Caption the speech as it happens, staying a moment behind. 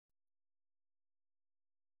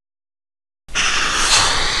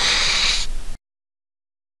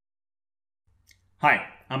Hi,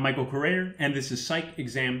 I'm Michael Correa, and this is Psych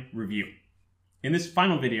Exam Review. In this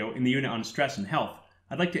final video in the unit on stress and health,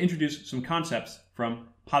 I'd like to introduce some concepts from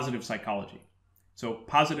positive psychology. So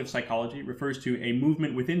positive psychology refers to a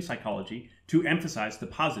movement within psychology to emphasize the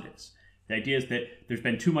positives. The idea is that there's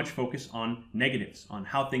been too much focus on negatives, on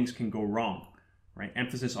how things can go wrong, right?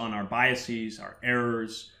 Emphasis on our biases, our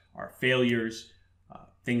errors, our failures,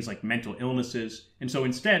 things like mental illnesses. And so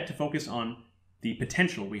instead to focus on the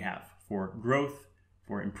potential we have for growth,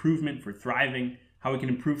 for improvement, for thriving, how we can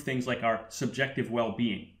improve things like our subjective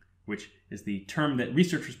well-being, which is the term that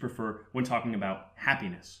researchers prefer when talking about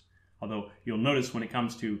happiness. Although you'll notice when it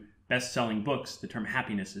comes to best-selling books, the term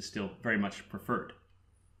happiness is still very much preferred.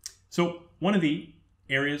 So one of the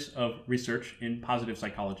areas of research in positive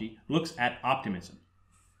psychology looks at optimism.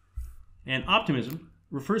 And optimism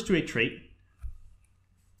refers to a trait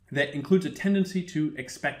that includes a tendency to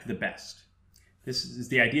expect the best. This is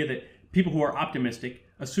the idea that people who are optimistic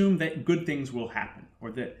assume that good things will happen,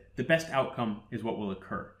 or that the best outcome is what will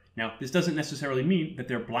occur. Now, this doesn't necessarily mean that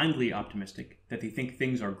they're blindly optimistic, that they think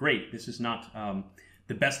things are great. This is not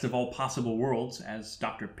the best of all possible worlds, as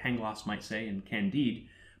Dr. Pangloss might say in Candide,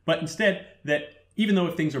 but instead that even though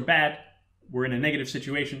if things are bad, we're in a negative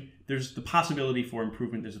situation, there's the possibility for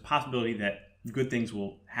improvement, there's a possibility that good things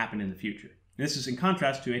will happen in the future. And this is in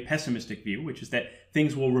contrast to a pessimistic view, which is that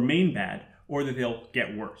things will remain bad or that they'll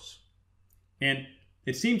get worse. And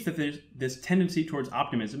it seems that this tendency towards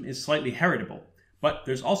optimism is slightly heritable, but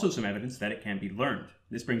there's also some evidence that it can be learned.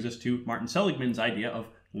 This brings us to Martin Seligman's idea of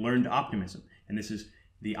learned optimism, and this is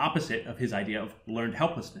the opposite of his idea of learned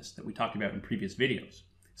helplessness that we talked about in previous videos.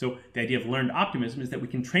 So the idea of learned optimism is that we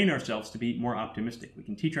can train ourselves to be more optimistic. We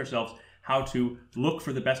can teach ourselves how to look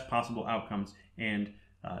for the best possible outcomes and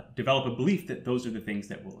develop a belief that those are the things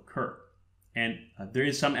that will occur. And there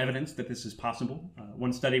is some evidence that this is possible.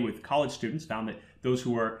 One study with college students found that those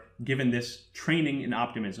who were given this training in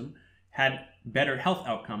optimism had better health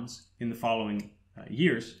outcomes in the following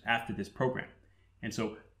years after this program. And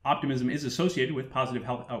so optimism is associated with positive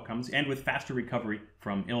health outcomes and with faster recovery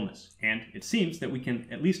from illness. And it seems that we can,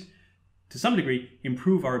 at least to some degree,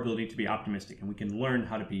 improve our ability to be optimistic, and we can learn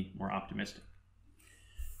how to be more optimistic.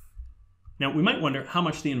 Now, we might wonder how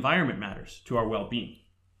much the environment matters to our well-being.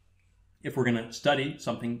 If we're going to study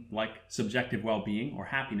something like subjective well-being or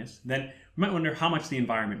happiness, then we might wonder how much the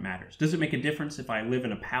environment matters. Does it make a difference if I live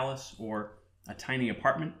in a palace or a tiny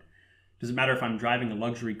apartment? Does it matter if I'm driving a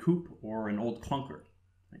luxury coupe or an old clunker?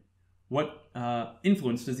 What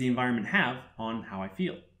influence does the environment have on how I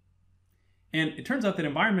feel? And it turns out that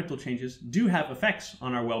environmental changes do have effects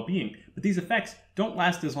on our well-being, but these effects don't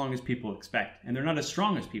last as long as people expect, and they're not as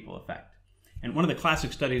strong as people expect. And one of the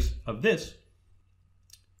classic studies of this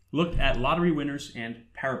looked at lottery winners and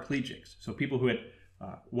paraplegics. So people who had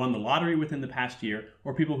won the lottery within the past year,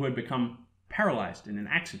 or people who had become paralyzed in an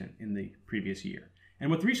accident in the previous year.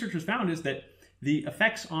 And what the researchers found is that the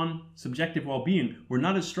effects on subjective well-being were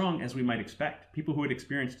not as strong as we might expect. People who had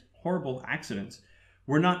experienced horrible accidents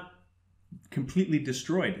were not completely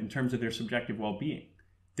destroyed in terms of their subjective well-being.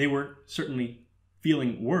 They were certainly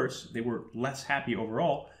feeling worse. They were less happy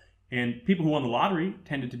overall. And people who won the lottery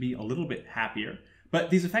tended to be a little bit happier. But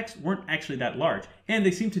these effects weren't actually that large, and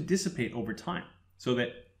they seem to dissipate over time, so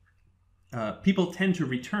that people tend to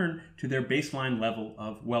return to their baseline level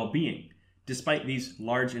of well-being, despite these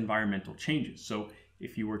large environmental changes. So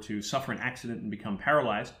if you were to suffer an accident and become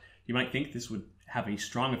paralyzed, you might think this would have a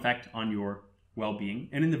strong effect on your well-being,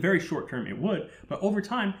 and in the very short term it would, but over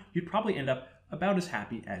time you'd probably end up about as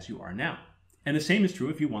happy as you are now. And the same is true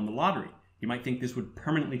if you won the lottery. You might think this would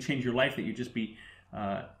permanently change your life, that you'd just be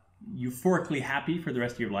euphorically happy for the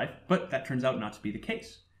rest of your life, but that turns out not to be the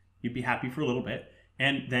case. You'd be happy for a little bit,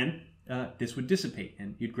 and then this would dissipate,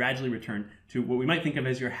 and you'd gradually return to what we might think of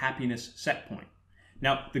as your happiness set point.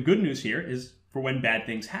 Now, the good news here is for when bad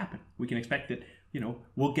things happen. We can expect that,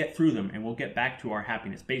 we'll get through them, and we'll get back to our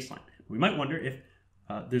happiness baseline. We might wonder if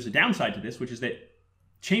there's a downside to this, which is that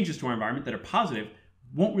changes to our environment that are positive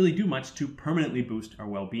won't really do much to permanently boost our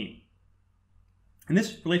well-being. And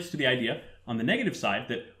this relates to the idea on the negative side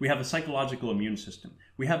that we have a psychological immune system.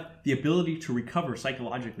 We have the ability to recover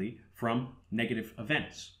psychologically from negative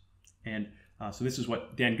events. And so this is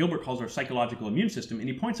what Dan Gilbert calls our psychological immune system. And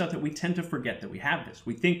he points out that we tend to forget that we have this.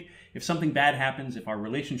 We think if something bad happens, if our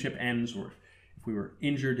relationship ends, or if we were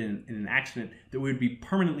injured in an accident, that we would be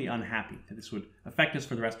permanently unhappy, that this would affect us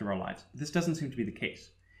for the rest of our lives. But this doesn't seem to be the case.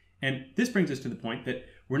 And this brings us to the point that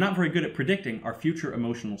we're not very good at predicting our future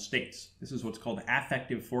emotional states. This is what's called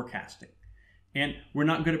affective forecasting. And we're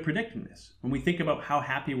not good at predicting this. When we think about how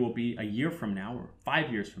happy we'll be a year from now or 5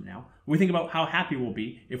 years from now, we think about how happy we'll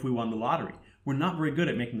be if we won the lottery. we're not very good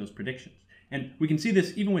at making those predictions. And we can see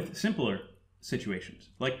this even with simpler situations.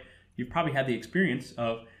 Like you've probably had the experience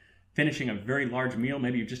of finishing a very large meal.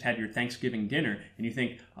 Maybe you've just had your Thanksgiving dinner and you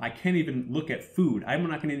think, I can't even look at food. I'm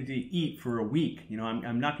not going to eat for a week.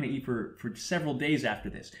 I'm not going to eat for several days after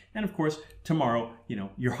this. And of course, tomorrow,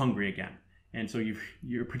 you're hungry again. And so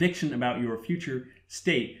your prediction about your future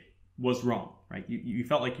state was wrong, right? You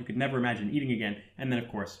felt like you could never imagine eating again. And then, of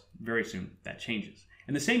course, very soon that changes.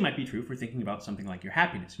 And the same might be true for thinking about something like your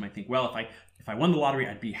happiness. You might think, well, if I won the lottery,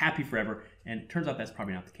 I'd be happy forever. And it turns out that's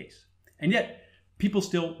probably not the case. And yet, people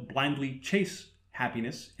still blindly chase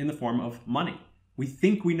happiness in the form of money. We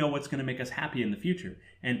think we know what's going to make us happy in the future.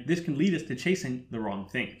 And this can lead us to chasing the wrong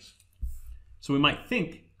things. So we might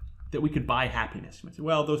think that we could buy happiness. You might say,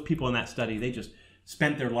 well, those people in that study, they just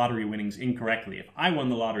spent their lottery winnings incorrectly. If I won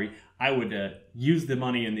the lottery, I would use the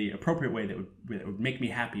money in the appropriate way that would make me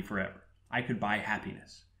happy forever. I could buy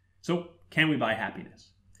happiness. So can we buy happiness?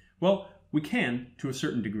 Well, we can to a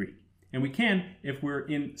certain degree. And we can if we're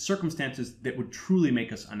in circumstances that would truly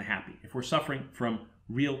make us unhappy. If we're suffering from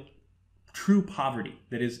real, true poverty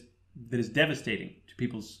that is devastating to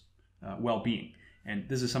people's well-being. And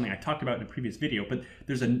this is something I talked about in a previous video, but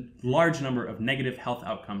there's a large number of negative health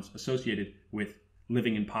outcomes associated with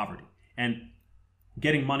living in poverty. And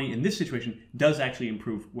getting money in this situation does actually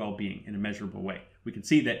improve well-being in a measurable way. We can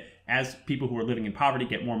see that as people who are living in poverty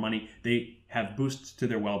get more money, they have boosts to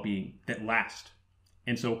their well-being that last.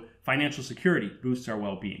 And so financial security boosts our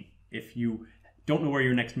well-being. If you don't know where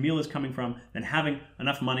your next meal is coming from, then having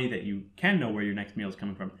enough money that you can know where your next meal is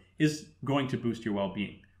coming from is going to boost your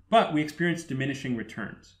well-being. But we experience diminishing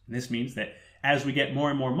returns. And this means that as we get more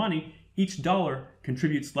and more money, each dollar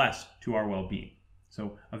contributes less to our well-being.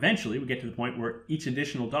 So eventually we get to the point where each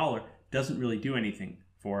additional dollar doesn't really do anything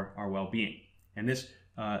for our well-being. And this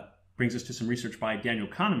brings us to some research by Daniel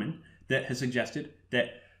Kahneman that has suggested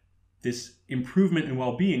that this improvement in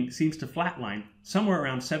well-being seems to flatline somewhere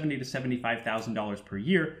around $70,000 to $75,000 per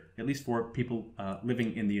year, at least for people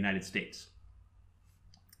living in the United States.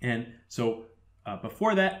 And so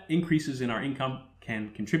before that, increases in our income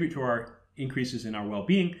can contribute to our increases in our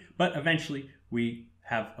well-being, but eventually we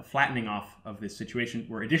have a flattening off of this situation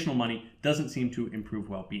where additional money doesn't seem to improve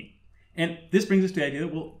well-being. And this brings us to the idea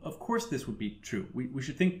that, well, of course this would be true. We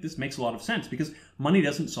should think this makes a lot of sense because money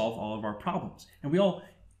doesn't solve all of our problems. And we all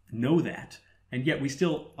know that, and yet we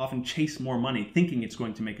still often chase more money thinking it's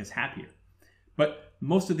going to make us happier. But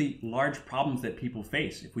most of the large problems that people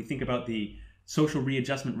face, if we think about the social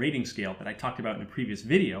readjustment rating scale that I talked about in a previous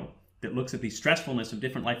video that looks at the stressfulness of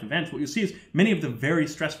different life events, what you'll see is many of the very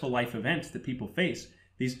stressful life events that people face,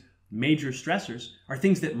 these major stressors, are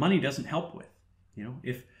things that money doesn't help with.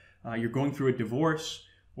 If you're going through a divorce,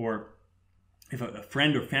 or if a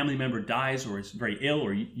friend or family member dies or is very ill,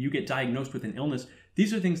 or you get diagnosed with an illness,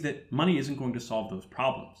 these are things that money isn't going to solve those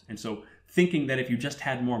problems. And so thinking that if you just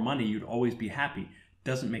had more money, you'd always be happy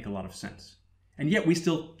doesn't make a lot of sense. And yet we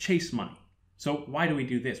still chase money. So why do we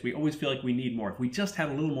do this? We always feel like we need more. If we just had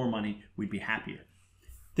a little more money, we'd be happier.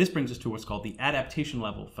 This brings us to what's called the adaptation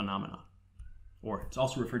level phenomenon, or it's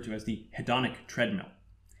also referred to as the hedonic treadmill.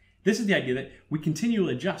 This is the idea that we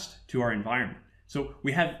continually adjust to our environment. So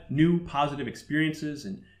we have new positive experiences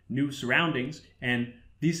and new surroundings, and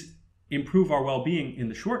these improve our well-being in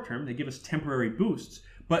the short term. They give us temporary boosts,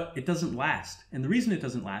 but it doesn't last. And the reason it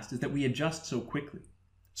doesn't last is that we adjust so quickly.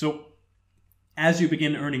 So as you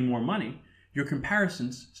begin earning more money, your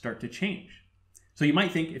comparisons start to change. So you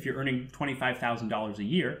might think if you're earning $25,000 a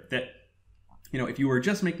year that, if you were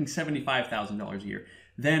just making $75,000 a year,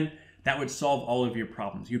 then that would solve all of your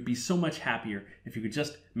problems. You'd be so much happier if you could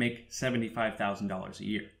just make $75,000 a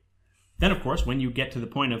year. Then, of course, when you get to the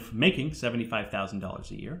point of making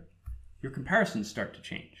 $75,000 a year, your comparisons start to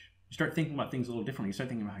change. You start thinking about things a little differently. You start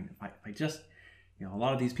thinking about, if I just, a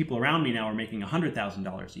lot of these people around me now are making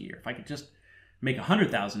 $100,000 a year. If I could just make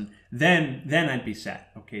 $100,000, then I'd be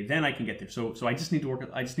set. Okay, then I can get there. So I just need to work.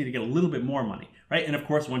 I just need to get a little bit more money, right? And of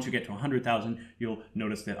course, once you get to 100,000, you'll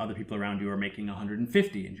notice that other people around you are making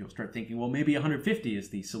 150, and you'll start thinking, well, maybe 150 is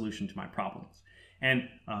the solution to my problems, and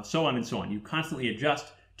so on and so on. You constantly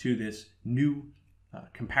adjust to this new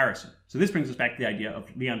comparison. So this brings us back to the idea of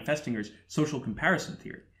Leon Festinger's social comparison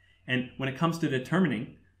theory. And when it comes to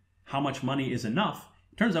determining how much money is enough,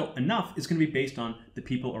 it turns out enough is going to be based on the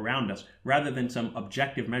people around us rather than some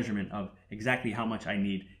objective measurement of exactly how much I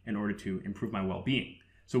need in order to improve my well-being.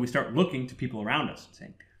 So we start looking to people around us and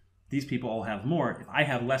saying, these people all have more. If I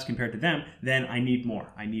have less compared to them, then I need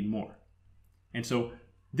more. I need more. And so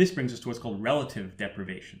this brings us to what's called relative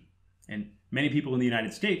deprivation. And many people in the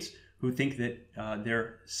United States who think that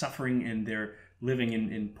their suffering and their living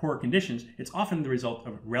in poor conditions, it's often the result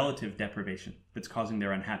of relative deprivation that's causing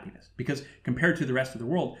their unhappiness. Because compared to the rest of the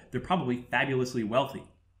world, they're probably fabulously wealthy.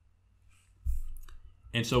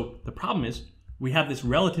 And so the problem is, we have this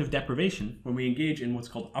relative deprivation when we engage in what's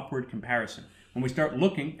called upward comparison, when we start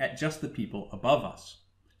looking at just the people above us.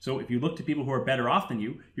 So if you look to people who are better off than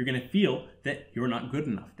you, you're going to feel that you're not good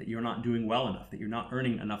enough, that you're not doing well enough, that you're not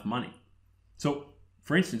earning enough money. So,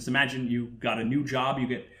 for instance, imagine you got a new job, you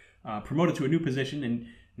get promoted to a new position, and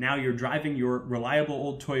now you're driving your reliable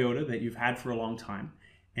old Toyota that you've had for a long time,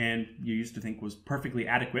 and you used to think was perfectly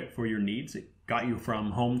adequate for your needs. It got you from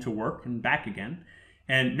home to work and back again.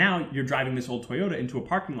 And now you're driving this old Toyota into a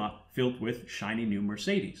parking lot filled with shiny new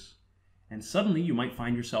Mercedes. And suddenly you might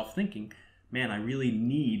find yourself thinking, man, I really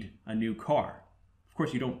need a new car. Of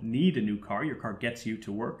course, you don't need a new car. Your car gets you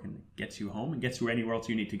to work and gets you home and gets you anywhere else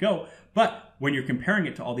you need to go. But when you're comparing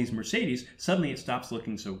it to all these Mercedes, suddenly it stops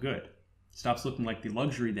looking so good. It stops looking like the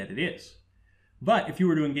luxury that it is. But if you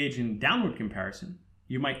were to engage in downward comparison,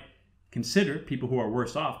 you might consider people who are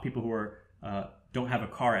worse off, people who are don't have a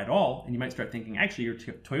car at all, and you might start thinking, actually, your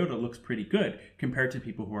Toyota looks pretty good compared to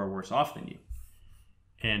people who are worse off than you.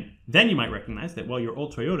 And then you might recognize that, well, your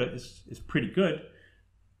old Toyota is pretty good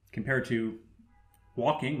compared to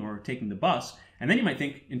walking or taking the bus. And then you might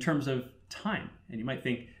think in terms of time, and you might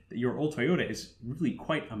think that your old Toyota is really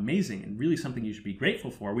quite amazing and really something you should be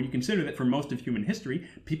grateful for when you consider that for most of human history,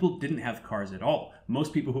 people didn't have cars at all.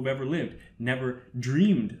 Most people who've ever lived never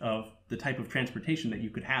dreamed of the type of transportation that you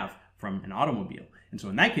could have from an automobile. And so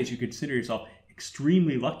in that case, you consider yourself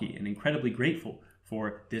extremely lucky and incredibly grateful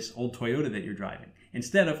for this old Toyota that you're driving,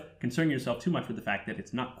 instead of concerning yourself too much with the fact that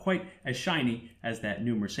it's not quite as shiny as that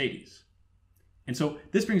new Mercedes. And so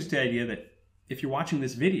this brings us to the idea that if you're watching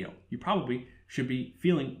this video, you probably should be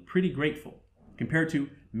feeling pretty grateful. Compared to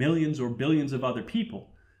millions or billions of other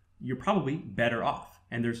people, you're probably better off.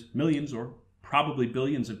 And there's millions or probably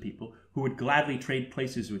billions of people who would gladly trade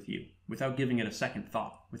places with you without giving it a second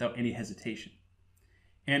thought, without any hesitation.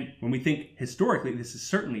 And when we think historically, this is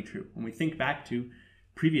certainly true. When we think back to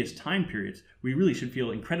previous time periods, we really should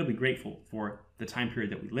feel incredibly grateful for the time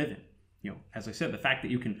period that we live in. You know, as I said, the fact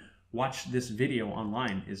that you can watch this video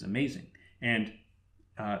online is amazing. And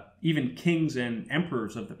even kings and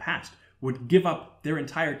emperors of the past would give up their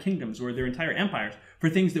entire kingdoms or their entire empires for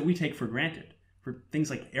things that we take for granted, for things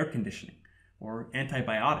like air conditioning or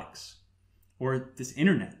antibiotics or this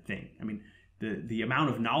internet thing. I mean, the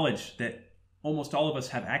amount of knowledge that almost all of us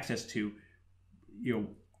have access to, you know,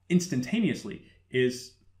 instantaneously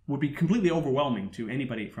would be completely overwhelming to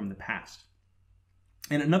anybody from the past.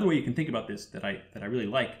 And another way you can think about this that I really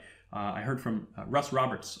like, I heard from Russ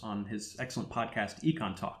Roberts on his excellent podcast,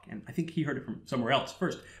 Econ Talk, and I think he heard it from somewhere else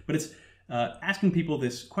first, but it's asking people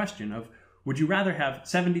this question of, would you rather have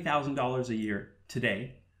 $70,000 a year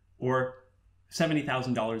today or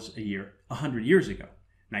 $70,000 a year 100 years ago?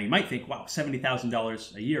 Now you might think, wow,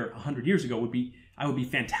 $70,000 a year 100 years ago I would be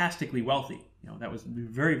fantastically wealthy. You know, that was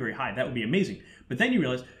very, very high. That would be amazing. But then you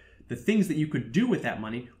realize the things that you could do with that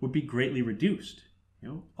money would be greatly reduced. You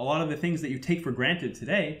know, a lot of the things that you take for granted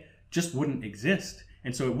today just wouldn't exist.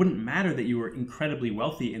 And so it wouldn't matter that you were incredibly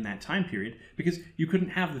wealthy in that time period because you couldn't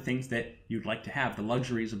have the things that you'd like to have, the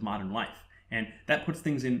luxuries of modern life. And that puts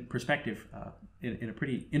things in perspective in a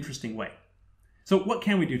pretty interesting way. So what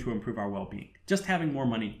can we do to improve our well-being? Just having more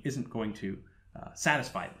money isn't going to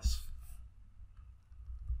satisfy this.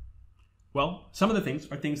 Well, some of the things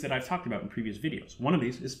are things that I've talked about in previous videos. One of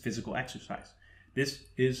these is physical exercise. This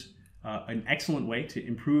is an excellent way to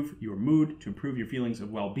improve your mood, to improve your feelings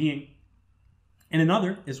of well-being. And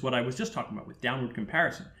another is what I was just talking about with downward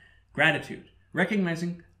comparison, gratitude,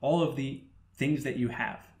 recognizing all of the things that you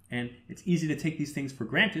have. And it's easy to take these things for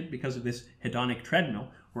granted because of this hedonic treadmill.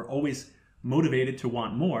 We're always motivated to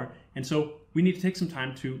want more. And so we need to take some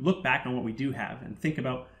time to look back on what we do have and think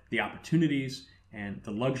about the opportunities and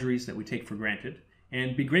the luxuries that we take for granted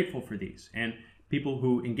and be grateful for these. And people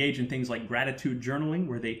who engage in things like gratitude journaling,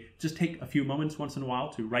 where they just take a few moments once in a while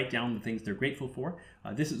to write down the things they're grateful for,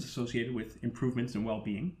 this is associated with improvements in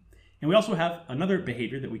well-being. And we also have another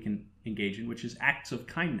behavior that we can engage in, which is acts of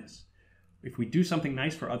kindness. If we do something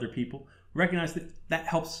nice for other people, recognize that that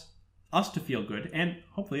helps us to feel good, and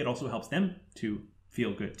hopefully it also helps them to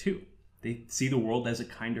feel good too. They see the world as a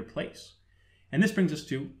kinder place. And this brings us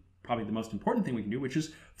to probably the most important thing we can do, which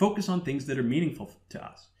is focus on things that are meaningful to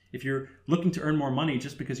us. If you're looking to earn more money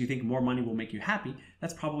just because you think more money will make you happy,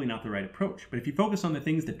 that's probably not the right approach. But if you focus on the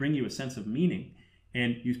things that bring you a sense of meaning,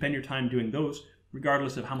 and you spend your time doing those,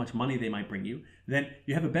 regardless of how much money they might bring you, then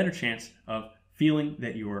you have a better chance of feeling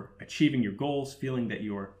that you're achieving your goals, feeling that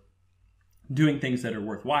you're doing things that are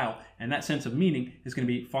worthwhile, and that sense of meaning is going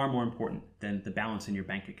to be far more important than the balance in your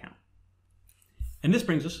bank account. And this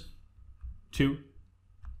brings us to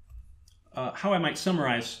how I might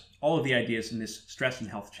summarize all of the ideas in this stress and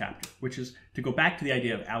health chapter, which is to go back to the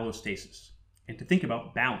idea of allostasis and to think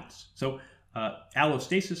about balance. So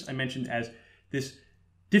allostasis I mentioned as this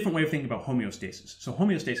different way of thinking about homeostasis. So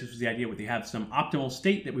homeostasis was the idea where we have some optimal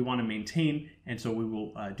state that we want to maintain, and so we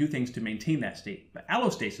will do things to maintain that state. But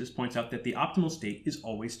allostasis points out that the optimal state is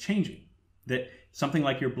always changing, that something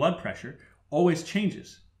like your blood pressure always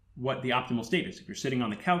changes what the optimal state is. If you're sitting on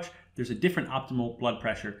the couch, there's a different optimal blood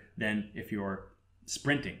pressure than if you're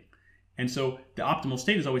sprinting. And so the optimal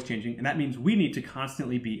state is always changing, and that means we need to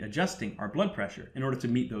constantly be adjusting our blood pressure in order to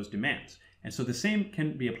meet those demands. And so the same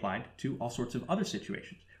can be applied to all sorts of other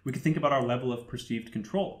situations. We could think about our level of perceived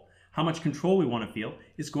control. How much control we want to feel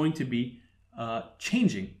is going to be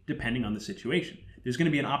changing depending on the situation. There's going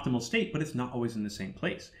to be an optimal state, but it's not always in the same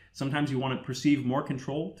place. Sometimes you want to perceive more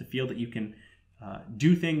control to feel that you can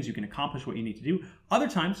do things, you can accomplish what you need to do. Other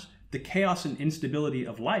times, the chaos and instability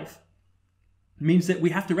of life means that we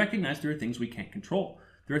have to recognize there are things we can't control.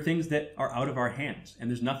 There are things that are out of our hands, and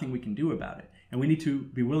there's nothing we can do about it. And we need to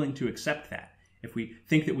be willing to accept that. If we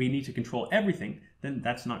think that we need to control everything, then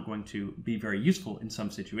that's not going to be very useful in some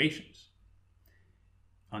situations.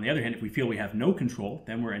 On the other hand, if we feel we have no control,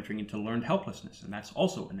 then we're entering into learned helplessness, and that's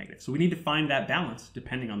also a negative. So we need to find that balance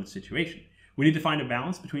depending on the situation. We need to find a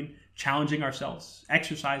balance between challenging ourselves,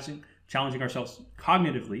 exercising, challenging ourselves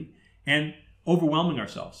cognitively, and overwhelming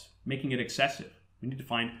ourselves, making it excessive. We need to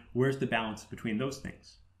find where's the balance between those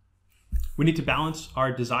things. We need to balance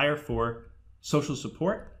our desire for social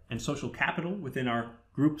support and social capital within our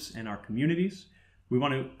groups and our communities. We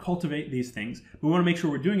want to cultivate these things, but we want to make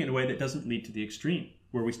sure we're doing it in a way that doesn't lead to the extreme,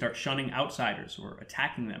 where we start shunning outsiders or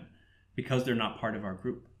attacking them because they're not part of our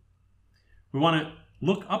group. We want to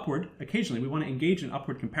look upward occasionally. We want to engage in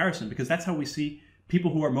upward comparison because that's how we see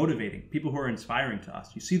people who are motivating, people who are inspiring to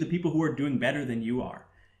us. You see the people who are doing better than you are.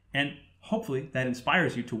 And hopefully that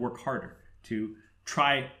inspires you to work harder, to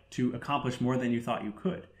try to accomplish more than you thought you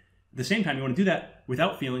could. At the same time, you want to do that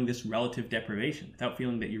without feeling this relative deprivation, without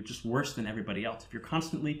feeling that you're just worse than everybody else. If you're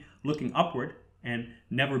constantly looking upward and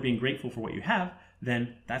never being grateful for what you have,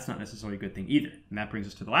 then that's not necessarily a good thing either. And that brings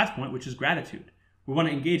us to the last point, which is gratitude. We want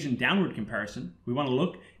to engage in downward comparison. We want to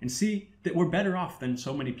look and see that we're better off than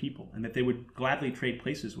so many people and that they would gladly trade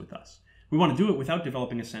places with us. We want to do it without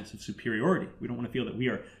developing a sense of superiority. We don't want to feel that we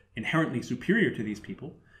are inherently superior to these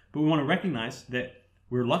people, but we want to recognize that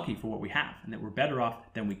we're lucky for what we have and that we're better off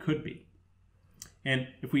than we could be. And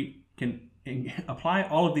if we can apply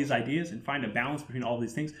all of these ideas and find a balance between all of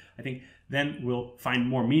these things, I think then we'll find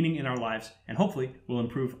more meaning in our lives and hopefully we'll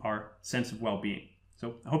improve our sense of well-being.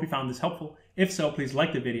 So I hope you found this helpful. If so, please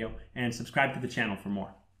like the video and subscribe to the channel for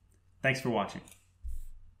more. Thanks for watching.